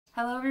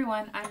Hello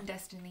everyone, I'm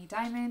Destiny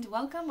Diamond.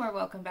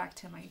 Welcome back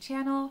to my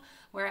channel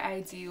where I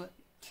do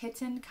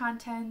kitten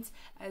content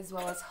as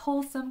well as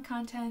wholesome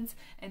content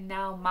and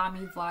now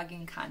mommy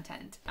vlogging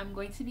content. I'm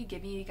going to be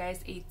giving you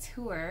guys a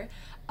tour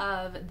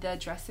of the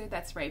dresser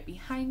that's right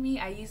behind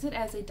me. I use it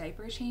as a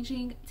diaper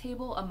changing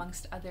table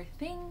amongst other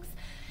things.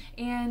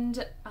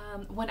 And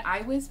when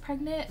I was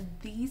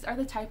pregnant, these are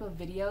the type of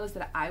videos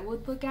that I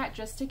would look at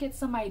just to get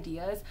some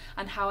ideas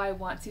on how I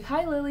want to,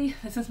 hi Lily,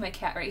 this is my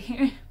cat right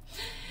here,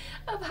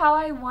 of how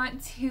I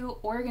want to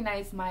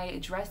organize my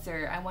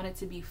dresser. I want it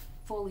to be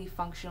fully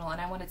functional and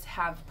I want it to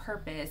have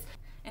purpose.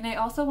 And I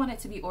also want it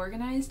to be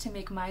organized to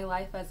make my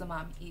life as a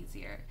mom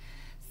easier.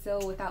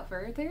 So without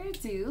further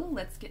ado,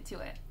 let's get to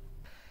it.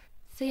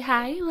 Say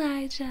hi,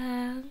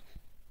 Elijah.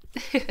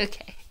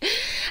 Okay,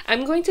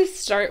 I'm going to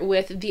start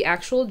with the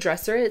actual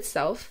dresser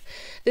itself.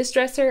 This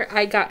dresser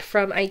I got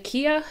from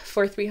IKEA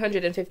for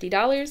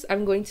 $350.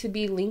 I'm going to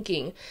be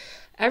linking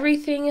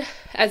everything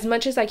as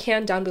much as I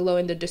can down below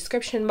in the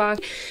description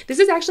box. This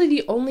is actually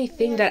the only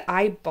thing that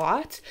I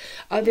bought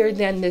other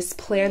than this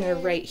planner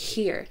right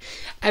here.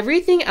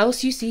 Everything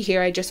else you see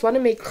here, I just want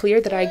to make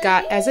clear that I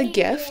got as a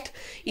gift.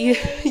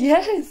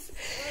 Yes,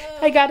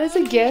 I got as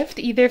a gift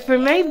either for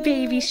my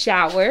baby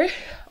shower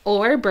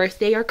or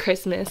birthday or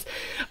Christmas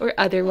or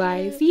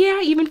otherwise. Yeah,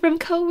 even from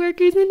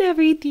coworkers and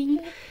everything.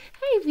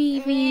 Hi,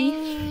 baby.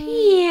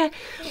 Yeah.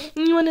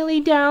 You want to lay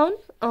down?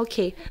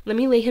 Okay, let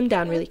me lay him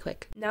down really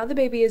quick. Now the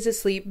baby is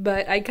asleep,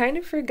 but I kind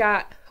of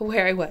forgot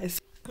where I was.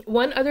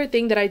 One other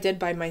thing that I did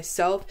by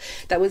myself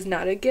that was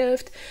not a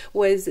gift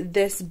was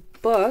this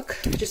book.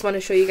 Just want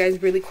to show you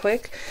guys really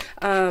quick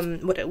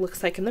what it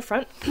looks like in the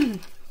front.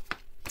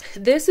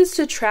 This is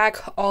to track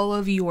all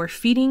of your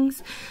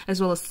feedings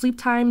as well as sleep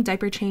time,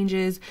 diaper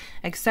changes,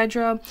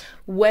 etc.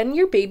 When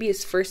your baby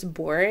is first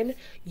born,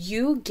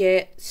 you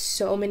get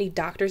so many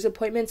doctor's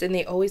appointments and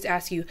they always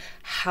ask you,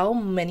 how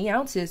many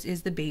ounces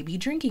is the baby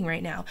drinking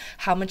right now?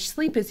 How much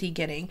sleep is he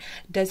getting?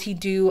 Does he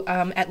do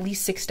at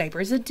least 6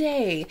 diapers a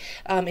day?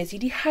 Is he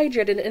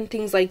dehydrated and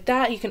things like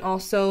that? You can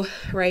also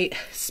write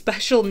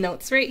special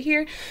notes right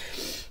here.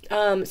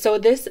 So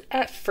this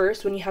at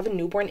first when you have a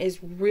newborn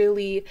is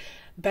really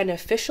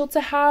beneficial to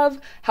have.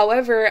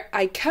 However,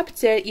 I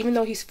kept it even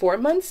though he's 4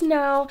 months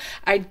now.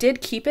 I did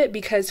keep it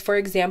because, for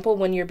example,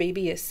 when your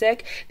baby is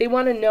sick, they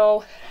want to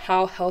know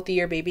how healthy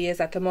your baby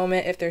is at the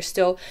moment, if they're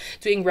still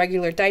doing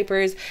regular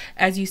diapers.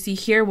 As you see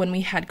here, when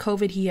we had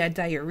COVID, he had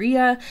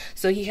diarrhea,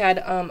 so he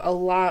had a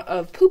lot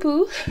of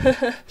poo-poo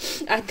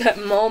at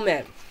that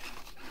moment.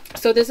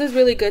 So this is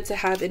really good to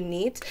have and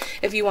neat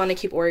if you want to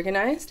keep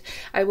organized.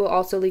 I will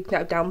also link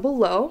that down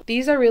below.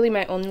 These are really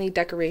my only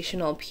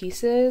decorational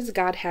pieces.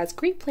 God has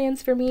great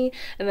plans for me.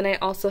 And then I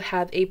also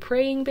have a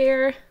praying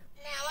bear.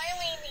 Now I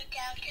lay me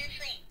down to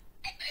sleep.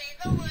 I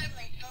pray the Lord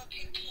my soul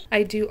to keep.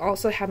 I do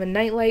also have a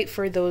nightlight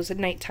for those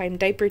nighttime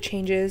diaper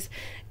changes.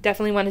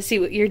 Definitely want to see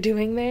what you're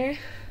doing there.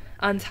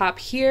 On top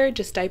here,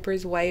 just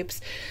diapers,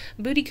 wipes,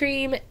 booty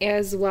cream,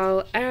 as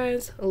well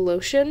as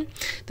lotion.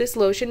 This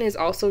lotion is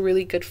also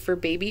really good for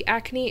baby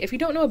acne. If you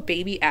don't know what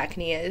baby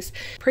acne is,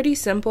 pretty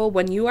simple.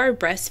 When you are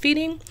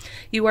breastfeeding,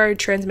 you are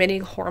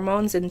transmitting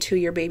hormones into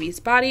your baby's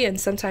body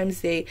and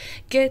sometimes they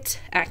get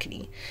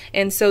acne.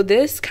 And so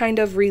this kind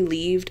of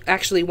relieved,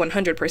 actually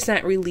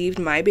 100% relieved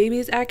my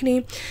baby's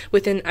acne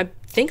within, I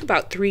think,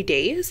 about 3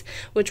 days,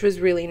 which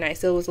was really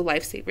nice. It was a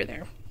lifesaver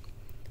there.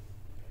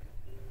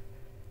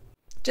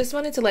 Just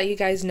wanted to let you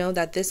guys know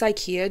that this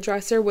IKEA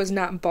dresser was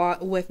not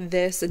bought with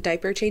this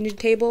diaper changing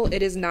table.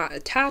 It is not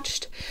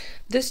attached.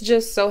 This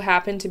just so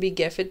happened to be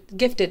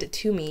gifted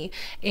to me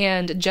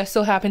and just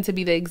so happened to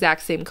be the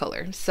exact same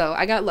color. So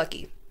I got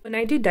lucky. When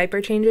I do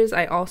diaper changes,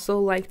 I also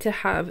like to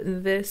have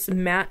this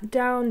mat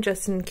down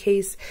just in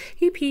case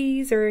he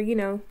pees or, you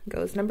know,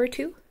 goes number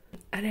 2.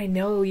 And I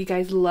know you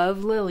guys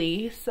love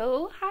Lily.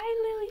 So hi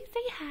Lily,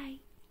 say hi.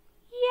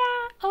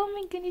 Yeah, oh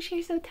my goodness,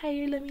 you're so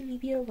tired. Let me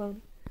leave you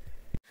alone.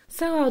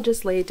 So I'll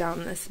just lay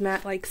down this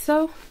mat like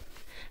so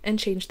and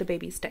change the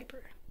baby's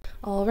diaper.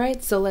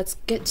 Alright, so let's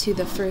get to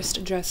the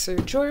first dresser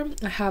drawer.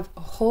 I have a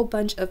whole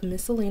bunch of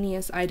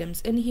miscellaneous items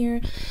in here,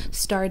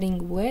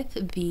 starting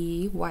with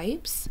the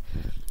wipes.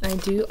 I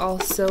do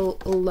also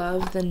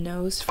love the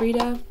Nose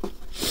Frida.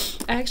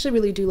 I actually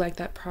really do like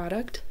that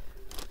product.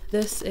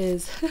 This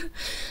is,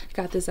 I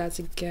got this as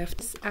a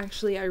gift.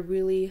 Actually, I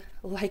really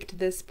liked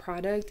this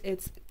product.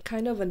 It's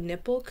kind of a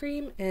nipple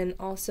cream and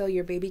also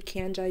your baby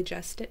can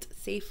digest it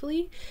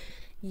safely.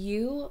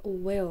 You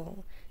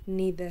will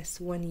need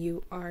this when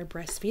you are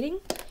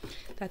breastfeeding.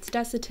 That's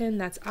Desitin,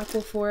 that's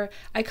Aquaphor.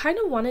 I kind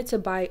of wanted to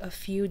buy a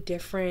few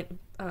different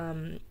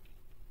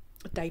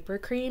diaper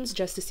creams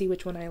just to see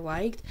which one I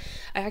liked.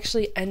 I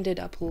actually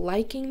ended up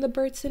liking the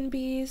Burt's &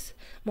 Bees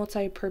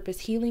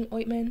multi-purpose healing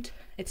ointment.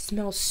 It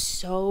smells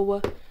so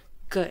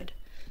good.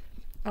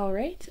 All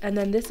right, and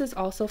then this is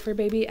also for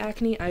baby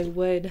acne. I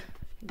would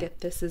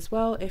get this as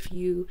well if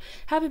you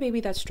have a baby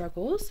that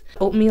struggles.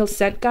 Oatmeal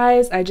scent,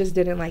 guys, I just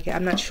didn't like it.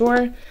 I'm not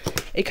sure.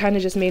 It kind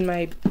of just made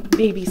my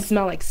baby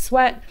smell like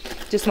sweat.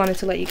 Just wanted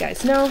to let you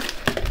guys know.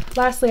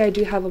 Lastly, I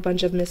do have a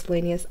bunch of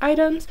miscellaneous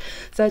items,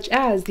 such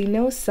as the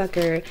nose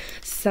sucker,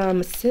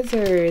 some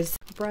scissors,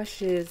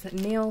 brushes,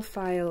 nail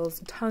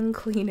files, tongue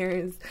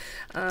cleaners,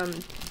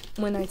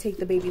 when I take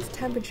the baby's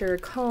temperature,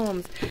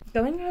 combs.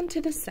 Going on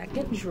to the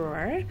second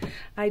drawer,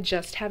 I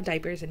just have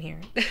diapers in here.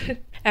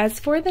 As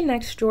for the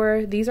next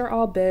drawer, these are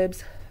all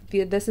bibs.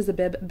 This is a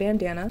bib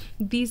bandana.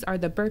 These are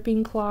the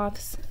burping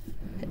cloths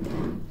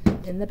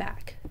in the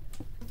back.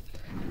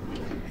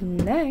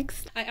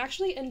 Next, I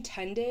actually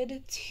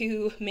intended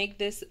to make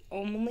this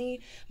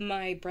only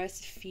my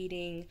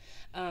breastfeeding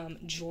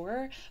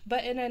drawer,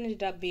 but it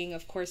ended up being,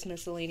 of course,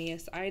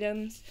 miscellaneous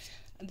items.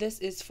 This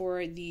is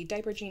for the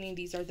diaper genie.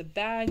 These are the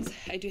bags.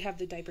 I do have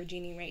the diaper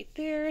genie right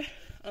there.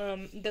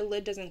 The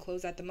lid doesn't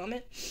close at the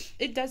moment.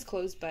 It does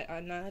close, but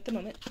not at the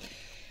moment.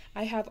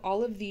 I have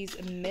all of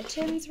these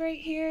mittens right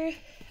here.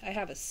 I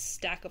have a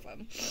stack of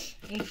them.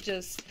 It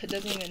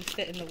doesn't even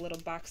fit in the little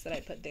box that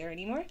I put there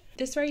anymore.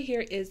 This right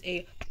here is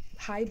a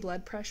high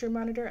blood pressure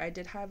monitor. I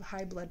did have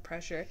high blood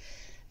pressure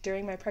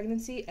during my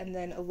pregnancy and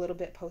then a little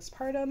bit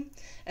postpartum.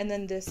 And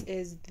then this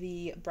is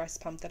the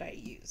breast pump that I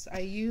use.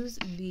 I use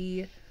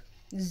the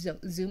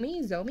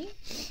Zomi?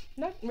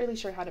 Not really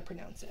sure how to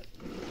pronounce it.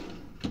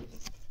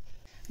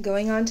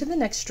 Going on to the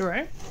next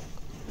drawer,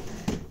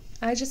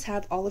 I just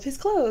have all of his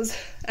clothes.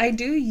 I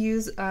do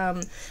use,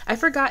 I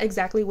forgot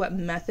exactly what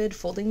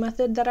folding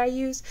method that I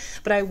use,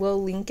 but I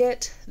will link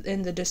it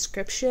in the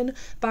description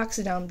box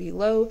down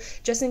below,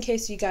 just in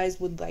case you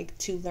guys would like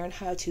to learn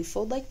how to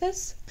fold like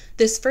this.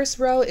 This first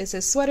row is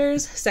his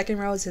sweaters, second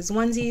row is his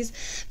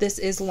onesies. This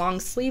is long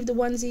sleeved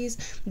onesies.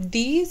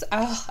 These,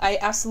 I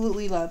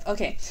absolutely love.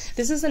 Okay,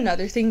 this is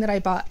another thing that I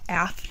bought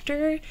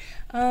after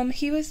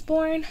he was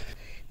born.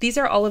 These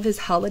are all of his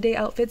holiday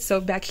outfits. So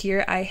back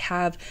here I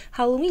have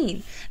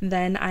Halloween.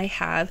 Then I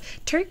have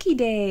Turkey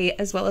Day,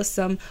 as well as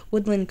some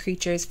woodland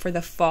creatures for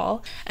the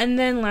fall. And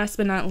then last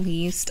but not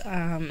least,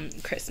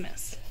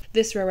 Christmas.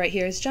 This row right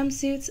here is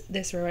jumpsuits.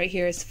 This row right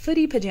here is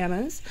footy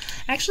pajamas.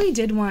 I actually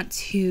did want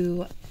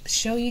to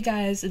show you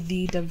guys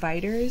the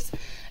dividers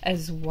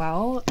as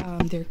well.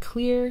 They're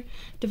clear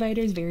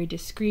dividers, very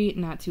discreet,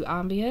 not too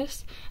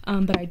obvious.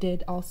 But I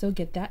did also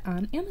get that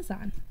on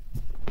Amazon.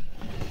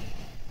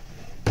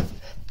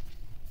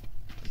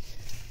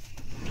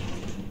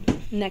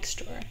 Next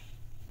drawer.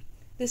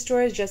 This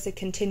drawer is just a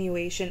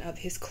continuation of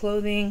his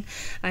clothing.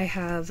 I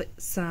have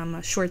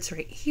some shorts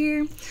right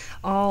here,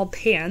 all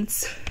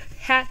pants,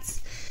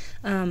 hats,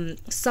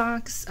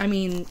 socks,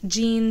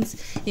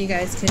 jeans. You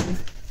guys can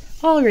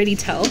already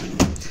tell.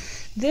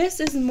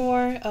 This is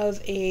more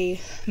of a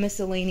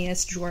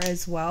miscellaneous drawer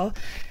as well.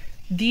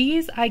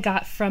 These I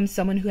got from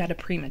someone who had a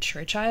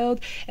premature child,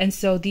 and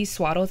so these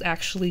swaddles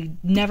actually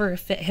never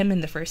fit him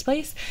in the first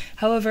place.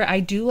 However, I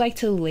do like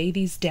to lay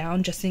these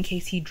down just in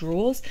case he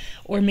drools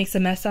or makes a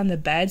mess on the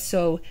bed.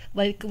 So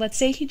like, let's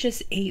say he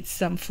just ate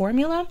some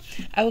formula,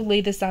 I would lay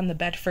this on the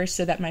bed first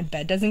so that my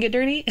bed doesn't get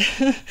dirty.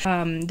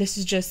 This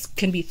is just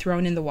can be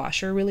thrown in the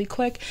washer really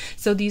quick.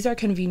 So these are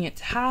convenient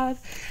to have.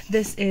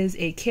 This is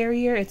a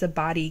carrier. It's a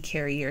body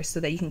carrier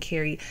so that you can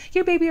carry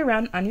your baby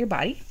around on your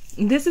body.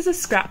 This is a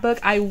scrapbook.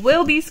 I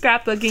will be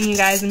scrapbooking, you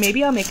guys, and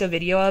maybe I'll make a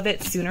video of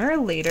it sooner or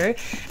later.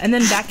 And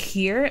then back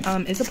here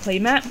is a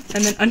playmat,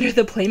 and then under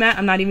the playmat,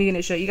 I'm not even going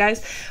to show you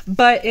guys,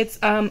 but it's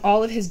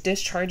all of his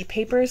discharge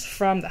papers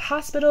from the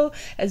hospital,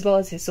 as well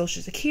as his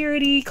social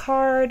security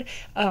card,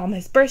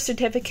 his birth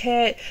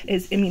certificate,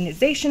 his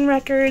immunization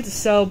records.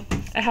 So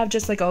I have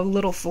just like a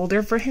little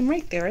folder for him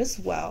right there as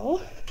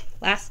well.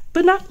 Last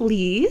but not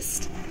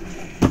least,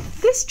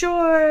 this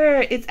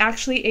drawer. It's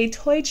actually a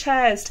toy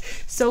chest.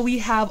 So we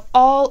have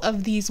all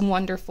of these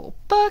wonderful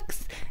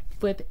books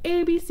with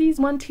ABCs,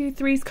 1, 2,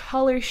 3s,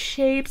 color,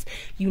 shapes,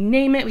 you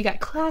name it. We got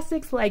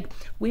classics like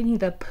Winnie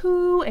the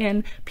Pooh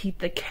and Pete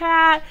the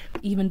Cat,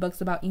 even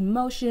books about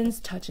emotions,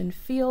 touch and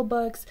feel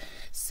books.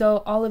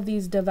 So all of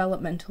these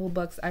developmental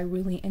books I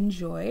really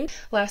enjoyed.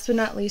 Last but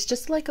not least,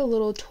 just like a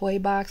little toy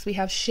box, we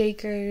have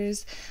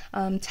shakers,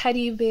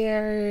 teddy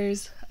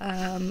bears,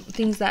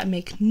 things that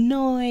make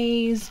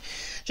noise,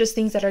 just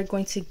things that are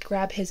going to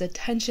grab his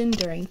attention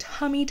during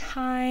tummy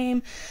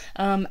time.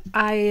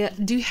 I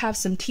do have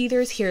some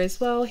teethers here as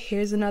well.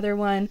 Here's another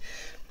one.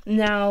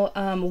 Now,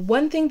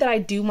 one thing that I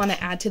do want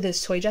to add to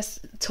this toy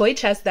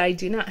chest that I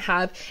do not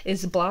have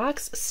is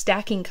blocks,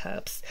 stacking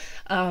cups,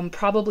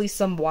 probably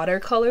some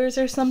watercolors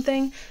or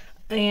something,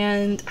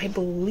 and I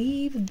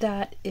believe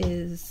that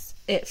is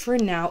it for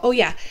now. Oh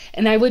yeah,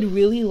 and I would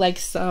really like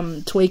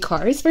some toy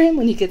cars for him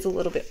when he gets a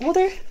little bit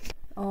older.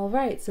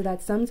 Alright, so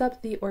that sums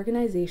up the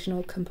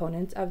organizational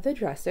components of the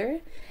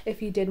dresser.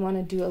 If you did want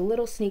to do a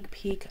little sneak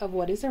peek of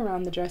what is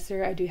around the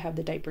dresser, I do have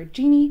the diaper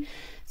genie,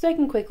 so I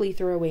can quickly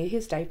throw away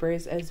his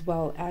diapers, as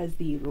well as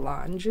the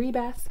laundry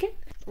basket.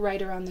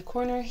 Right around the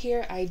corner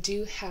here, I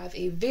do have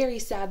a very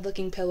sad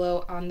looking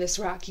pillow on this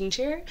rocking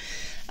chair.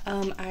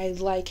 I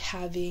like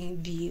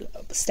having the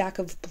stack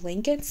of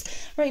blankets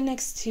right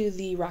next to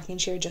the rocking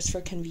chair just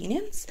for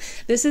convenience.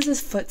 This is a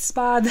foot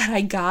spa that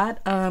I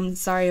got.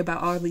 Sorry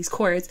about all these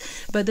cords,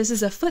 but this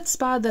is a foot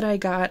spa that I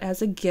got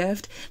as a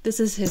gift. This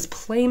is his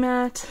play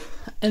mat.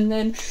 And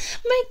then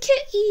my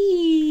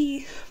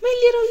kitty,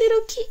 my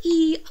little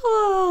kitty.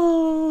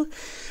 Oh,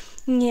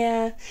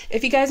 yeah.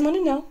 If you guys want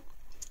to know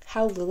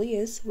how Lily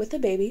is with the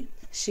baby,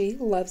 she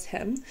loves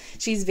him.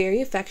 She's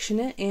very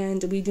affectionate,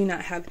 and we do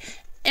not have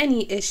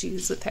any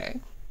issues with her.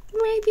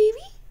 Right, baby?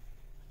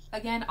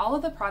 Again, all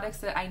of the products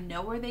that I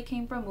know where they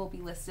came from will be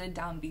listed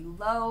down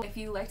below. If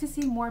you'd like to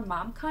see more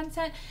mom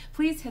content,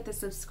 please hit the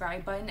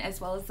subscribe button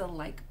as well as the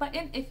like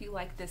button if you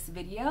like this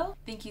video.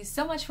 Thank you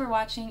so much for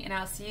watching, and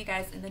I'll see you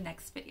guys in the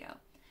next video.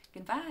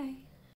 Goodbye.